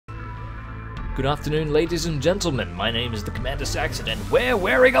Good afternoon, ladies and gentlemen. My name is the Commander Saxon, and we're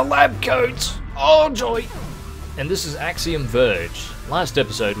wearing a lab coat! Oh, joy! And this is Axiom Verge. Last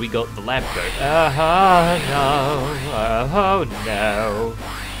episode, we got the lab coat. Oh, no.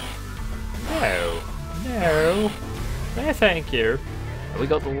 No. No, thank you. We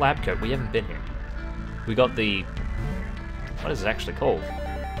got the lab coat. We haven't been here. We got the... What is it actually called?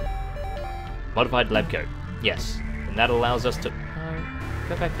 Modified lab coat. Yes. And that allows us to...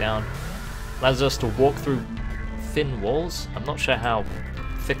 go back down. Allows us to walk through thin walls. I'm not sure how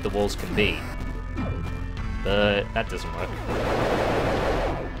thick the walls can be. But that doesn't work.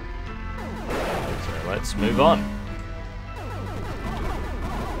 So let's move on.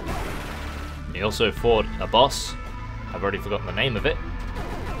 We also fought a boss. I've already forgotten the name of it.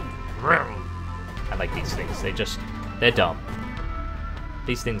 I like these things. They're dumb.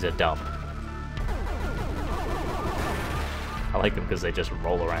 These things are dumb. I like them because they just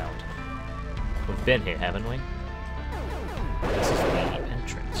roll around. We've been here, haven't we? This is the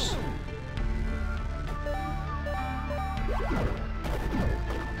entrance.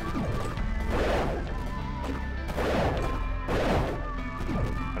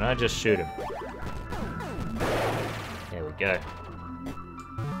 Why don't I just shoot him? There we go.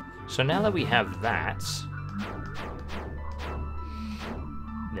 So now that we have that...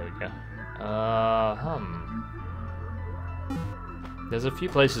 There we go. There's a few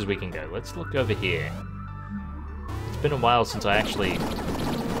places we can go. Let's look over here. It's been a while since I actually...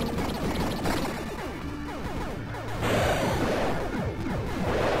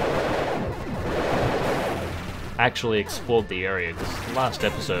 explored the area, because the last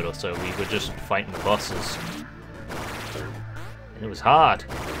episode or so we were just fighting bosses. And it was hard.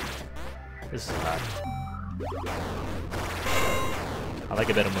 This is hard. I like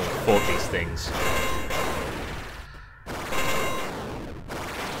it better when we fought these things.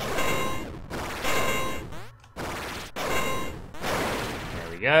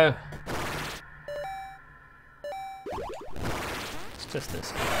 Go. It's just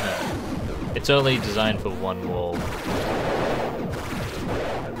this. No. It's only designed for one wall.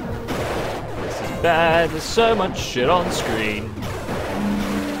 This is bad. There's so much shit on screen.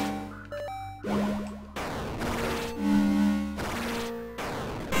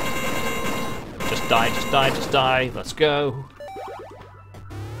 Just die, just die, just die. Let's go.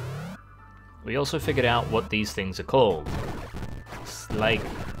 We also figured out what these things are called. Like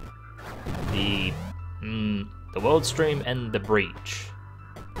the World Stream and the Breach.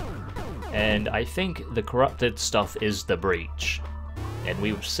 And I think the corrupted stuff is the Breach. And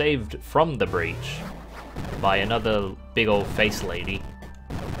we were saved from the Breach by another big old face lady.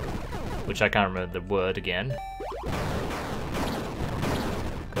 Which I can't remember the word again.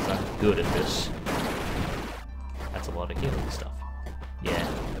 Because I'm good at this. That's a lot of healing stuff. Yeah.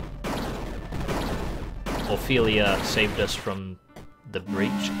 Ophelia saved us from the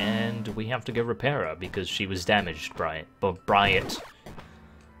breach, and we have to go repair her because she was damaged by it.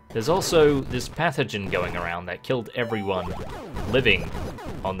 There's also this pathogen going around that killed everyone living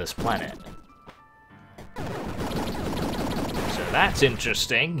on this planet. So that's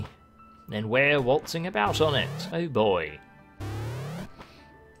interesting. And we're waltzing about on it. Oh boy.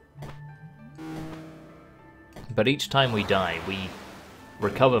 But each time we die, we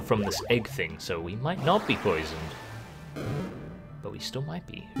recover from this egg thing, so we might not be poisoned. But we still might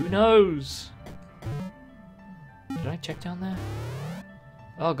be. Who knows? Did I check down there?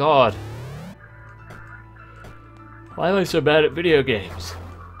 Oh god. Why am I so bad at video games?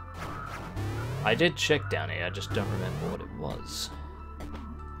 I did check down here, I just don't remember what it was.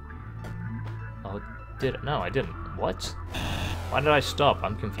 Oh, did it? No, I didn't. What? Why did I stop?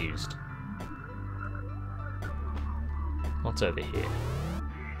 I'm confused. What's over here?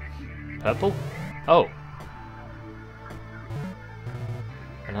 Purple? Oh.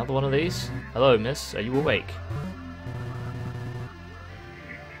 Another one of these? Hello, miss. Are you awake?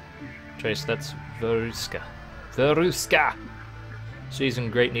 Trace, that's Veruska. Veruska! She's in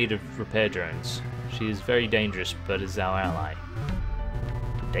great need of repair drones. She is very dangerous, but is our ally.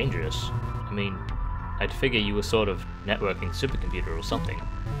 Dangerous? I mean, I'd figure you were sort of networking supercomputer or something.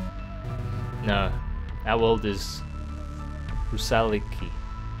 No. Our world is... Rusalki.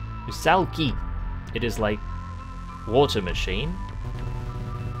 Rusalki! It is like... water machine?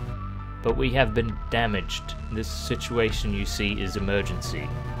 But we have been damaged. This situation you see is emergency.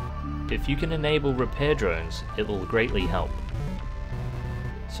 If you can enable repair drones, it will greatly help.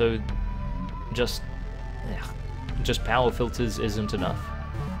 So, just power filters isn't enough.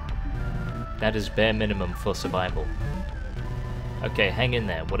 That is bare minimum for survival. Okay, hang in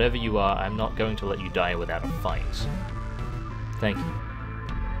there. Whatever you are, I'm not going to let you die without a fight. Thank you.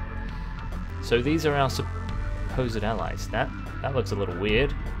 So these are our supposed allies. That looks a little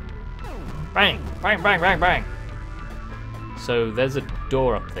weird. Bang! Bang, bang, bang, bang! So there's a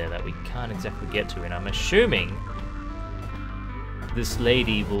door up there that we can't exactly get to, and I'm assuming this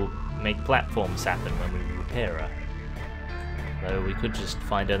lady will make platforms happen when we repair her. Though we could just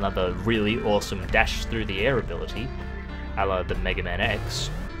find another really awesome dash through the air ability, a la the Mega Man X.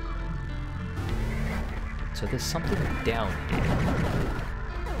 So there's something down here.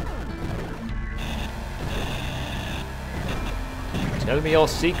 Tell me your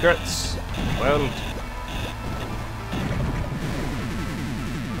secrets, world.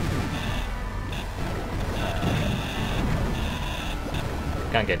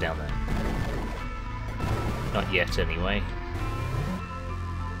 Can't get down there. Not yet, anyway.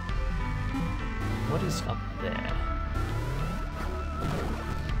 What is up there?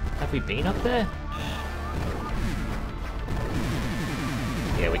 Have we been up there?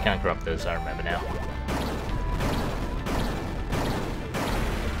 Yeah, we can't corrupt those, I remember now.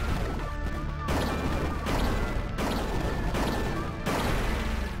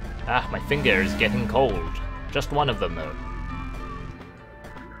 Ah, my finger is getting cold. Just one of them, though.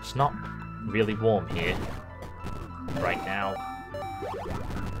 It's not really warm here right now.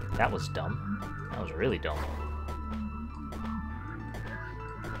 That was dumb. That was really dumb.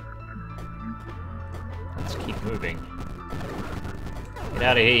 Let's keep moving. Get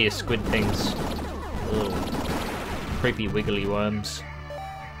out of here, you squid things. Little creepy wiggly worms.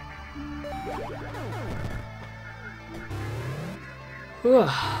 No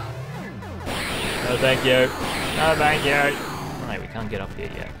thank you. No thank you. Right, we can't get up here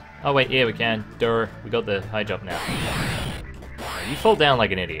yet. Oh wait, yeah we can. Durr. We got the high jump now. You fall down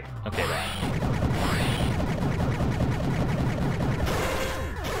like an idiot. Okay, then.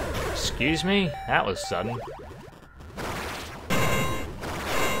 Excuse me? That was sudden.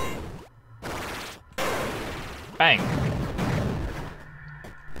 Bang.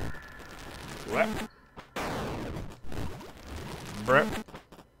 What? Bruh.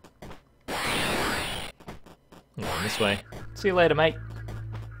 I'm going this way. See you later, mate.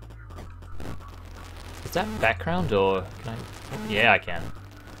 Is that background or can I? Yeah, I can.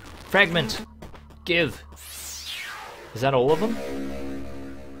 Fragment! Give! Is that all of them?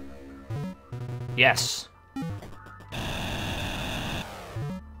 Yes!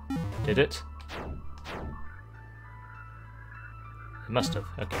 Did it? It must have,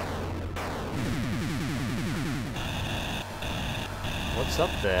 okay. What's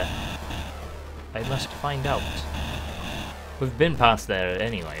up there? I must find out. We've been past there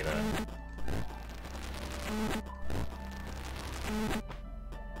anyway, though.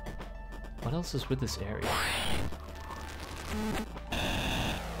 What else is with this area?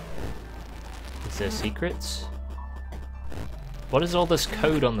 Is there secrets? What is all this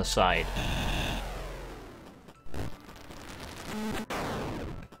code on the side?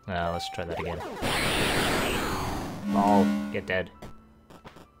 Let's try that again. Lol, get dead.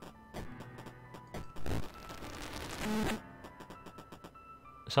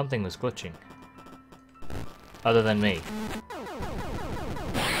 Something was glitching. Other than me.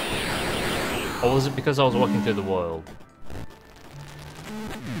 Or was it because I was walking through the world?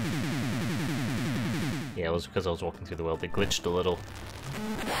 Yeah, it was because I was walking through the world. It glitched a little.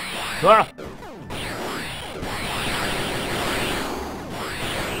 Ah!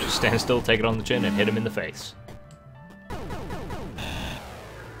 Just stand still, take it on the chin, and hit him in the face.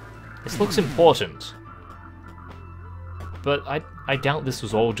 This looks important. But I doubt this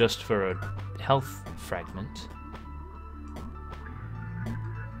was all just for a health fragment.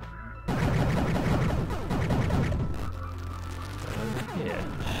 Over here.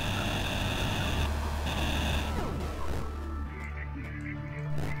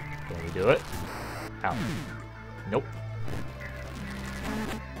 Can we do it? Ow. Nope.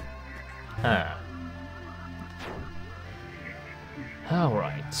 Huh.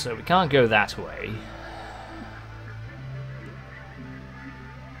 Alright, so we can't go that way.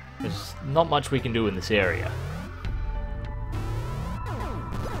 There's not much we can do in this area.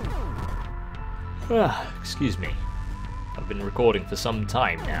 Excuse me. I've been recording for some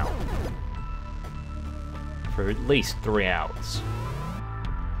time now. For at least 3 hours.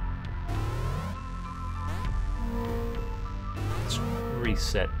 Let's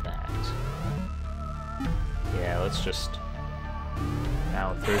reset that. Yeah, let's just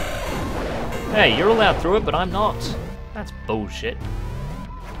power through. Hey, you're allowed through it, but I'm not. That's bullshit.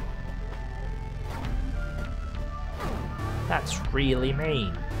 That's really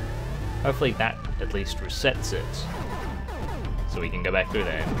mean. Hopefully that at least resets it. So we can go back through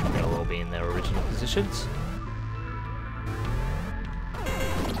there and they'll all be in their original positions.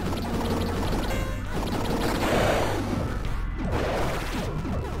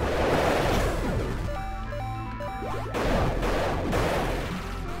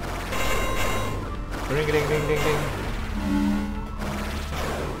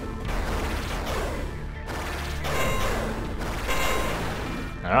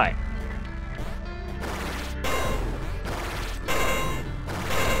 Alright.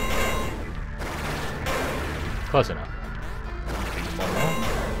 Close enough. One more.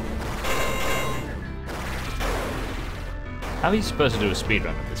 How are you supposed to do a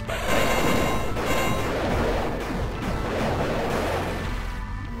speedrun of this, by the way?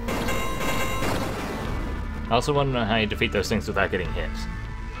 I also want to know how you defeat those things without getting hit.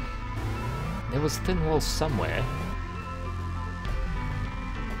 There was thin walls somewhere.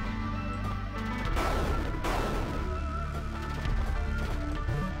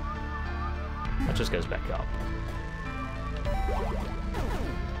 That just goes back up.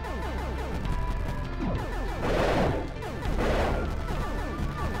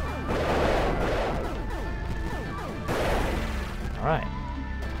 Alright.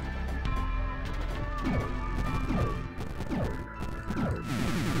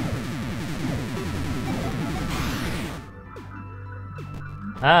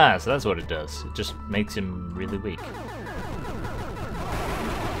 Ah, so that's what it does. It just makes him really weak.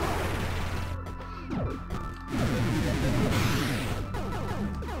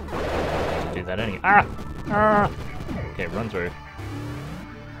 Do that anyway. Ah! Ah! Okay, run through.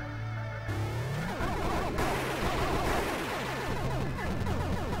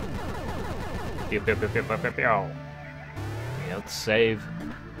 Pew, pew, pew, pew, pew, pew, pew. Yeah, let's save.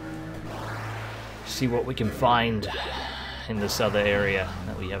 See what we can find in this other area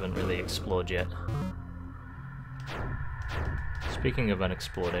that we haven't really explored yet. Speaking of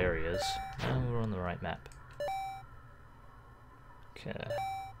unexplored areas, now we're on the right map. Okay.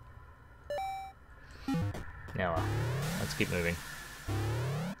 Now, let's keep moving.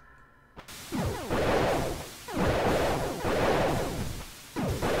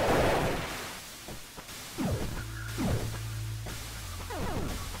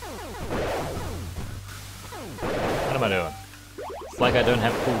 What am I doing? It's like I don't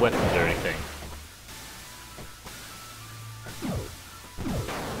have cool weapons or anything.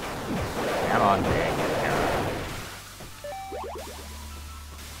 Come on, thing.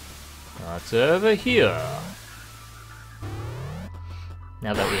 What's over here?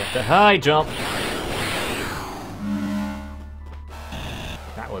 Now that we have to high jump.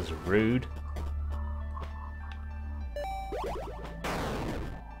 That was rude.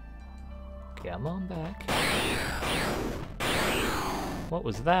 Come on back. What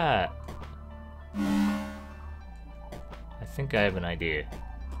was that? I think I have an idea.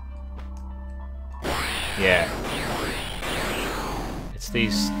 Yeah. It's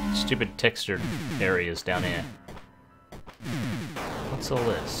these stupid textured areas down here. What's all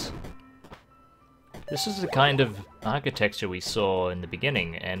this? This is the kind of architecture we saw in the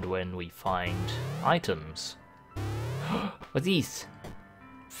beginning and when we find items. What's these?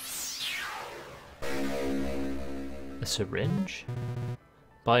 A syringe?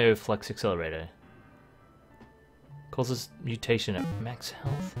 Bioflux accelerator. Causes mutation at max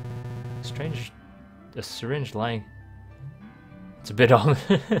health. Strange. A syringe lying. It's a bit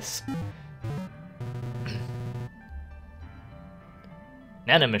ominous.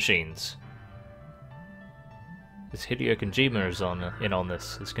 Nanomachines. This Hideo Kojima is in on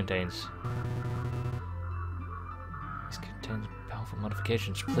this. This contains powerful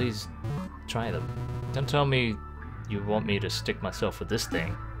modifications. Please try them. Don't tell me you want me to stick myself with this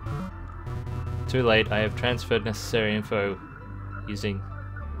thing. Too late. I have transferred necessary info using...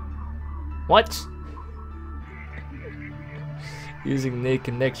 What? Using the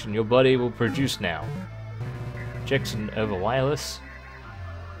connection your body will produce now. Injection over wireless.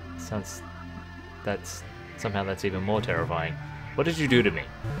 Somehow that's even more terrifying. What did you do to me?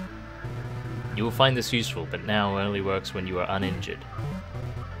 You will find this useful, but now only works when you are uninjured.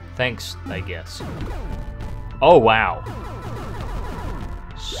 Thanks, I guess. Oh wow.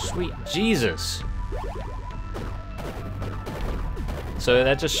 Sweet Jesus. So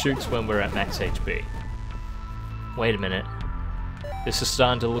that just shoots when we're at max HP. Wait a minute. This is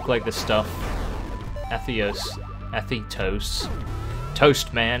starting to look like the stuff Athetos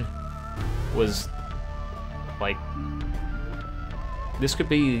Toast Man was like. This could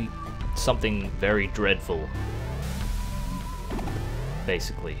be something very dreadful,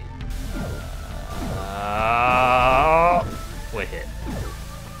 basically. We're hit.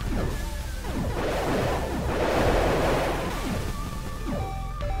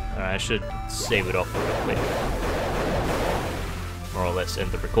 Alright, I should save it off real quick. More or less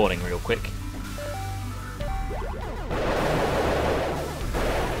end the recording real quick.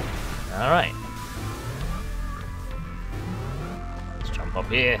 Alright. Let's jump up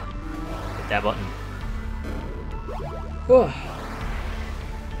here. Hit that button.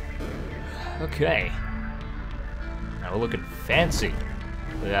 Okay. Now we're looking fancy.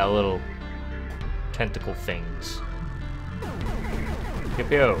 With our little tentacle things. Pew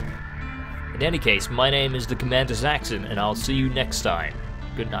pew. In any case, my name is the Commander Saxon, and I'll see you next time.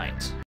 Good night.